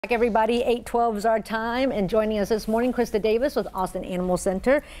Everybody, 8:12 is our time, and joining us this morning, Krista Davis with Austin Animal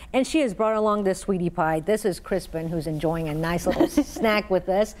Center, and she has brought along this sweetie pie. This is Crispin, who's enjoying a nice little snack with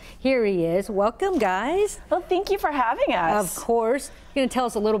us. Here he is. Welcome, guys. Well, thank you for having us. Of course. You're going to tell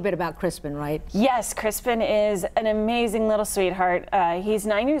us a little bit about Crispin, right? Yes, Crispin is an amazing little sweetheart. He's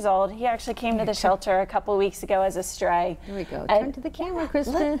 9 years old. He actually came to the shelter a couple weeks ago as a stray. Here we go. Turn to the camera,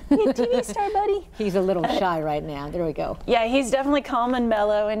 Crispin. Be a TV star, buddy. He's a little shy right now. There we go. Yeah, he's definitely calm and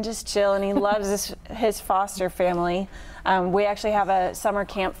mellow and just chill, and he loves his foster family. We actually have a summer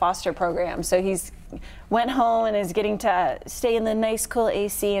camp foster program, so he's went home and is getting to stay in the nice, cool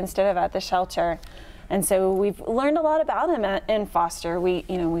AC instead of at the shelter. And so we've learned a lot about him in foster. We've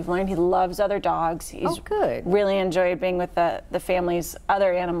learned he loves other dogs. He's good. Really enjoyed being with the family's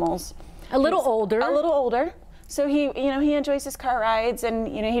other animals. A little older. A little older. So he enjoys his car rides, and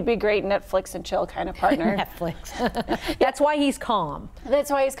he'd be a great Netflix and chill kind of partner. Netflix. That's why he's calm.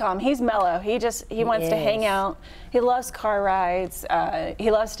 That's why he's calm. He's mellow. He wants to hang out. He loves car rides.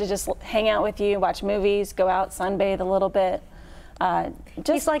 He loves to just hang out with you, watch movies, go out, sunbathe a little bit.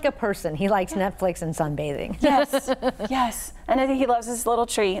 He's like a person. He likes Netflix and sunbathing. Yes, yes. And I think he loves his little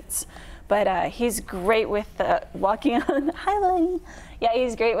treats. But he's great with walking on. Hi, Lenny. Yeah,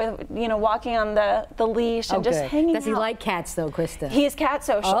 he's great with walking on the leash and just hanging out. Does he like cats though, Krista? He is cat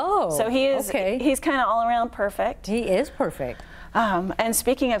social. Oh, so he is. Okay. He's kind of all around perfect. He is perfect. And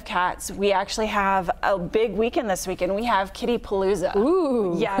speaking of cats, we actually have a big weekend this weekend. We have Kitty Palooza.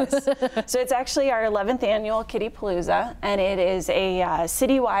 Ooh. Yes. So it's actually our 11th annual Kitty Palooza, and it is a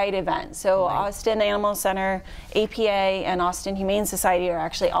citywide event. So right. Austin Animal Center, APA, and Austin Humane Society are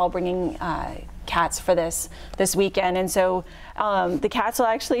actually all bringing cats for this weekend. And so the cats will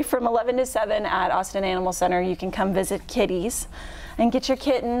actually, from 11 to 7 at Austin Animal Center, you can come visit kitties and get your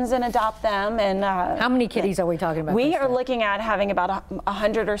kittens and adopt them. And how many kitties are we talking about? We are looking at having about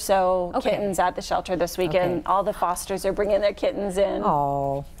 100 or so kittens at the shelter this weekend. Okay. All the fosters are bringing their kittens in.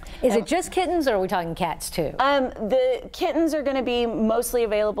 Oh. Is it just kittens, or are we talking cats too? The kittens are going to be mostly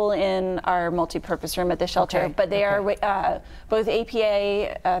available in our multi-purpose room at the shelter, but they are both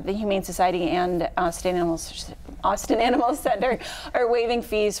APA, the Humane Society, and Austin Animal Center are waiving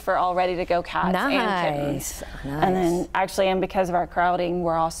fees for all ready-to-go cats and kittens. Nice. And then actually, and because of our crowding,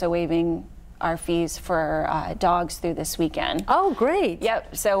 we're also waiving our fees for dogs through this weekend. Oh, great.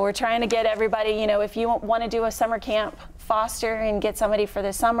 Yep. So we're trying to get everybody, if you want to do a summer camp foster and get somebody for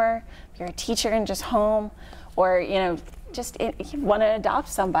the summer, if you're a teacher and just home, or, just if you want to adopt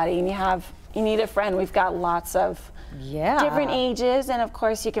somebody and you need a friend, we've got lots of different ages, and of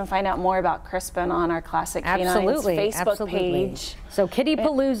course you can find out more about Crispin on our Classic Canines Facebook page. So Kitty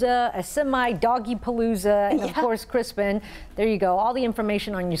Palooza, a semi-doggy palooza, and of course Crispin. There you go. All the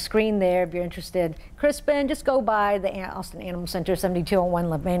information on your screen there if you're interested. Crispin, just go by the Austin Animal Center, 7201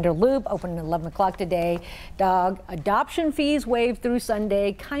 Lavender Loop, open at 11 o'clock today. Dog adoption fees waived through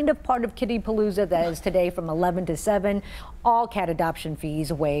Sunday, kind of part of Kitty Palooza. That is today from 11 to 7. All cat adoption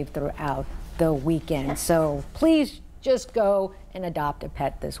fees waived throughout the weekend. So please just go and adopt a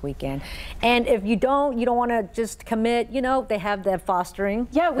pet this weekend. And if you don't want to just commit, they have that fostering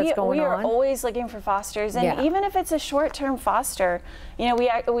that's going on. We are always looking for fosters, and even if it's a short-term foster,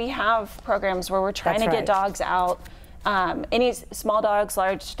 we have programs where we're trying to get dogs out. Any small dogs,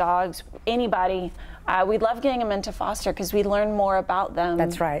 large dogs, anybody. We love getting them into foster because we learn more about them.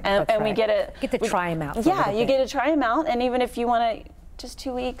 That's right. And we get to try them out. Yeah, you get to try them out, and even if you want to just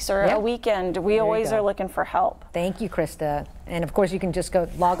 2 weeks or a weekend, we always are looking for help. Thank you, Krista. And of course, you can just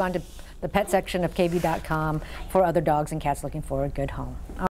log on to the pet section of KVUE.com for other dogs and cats looking for a good home.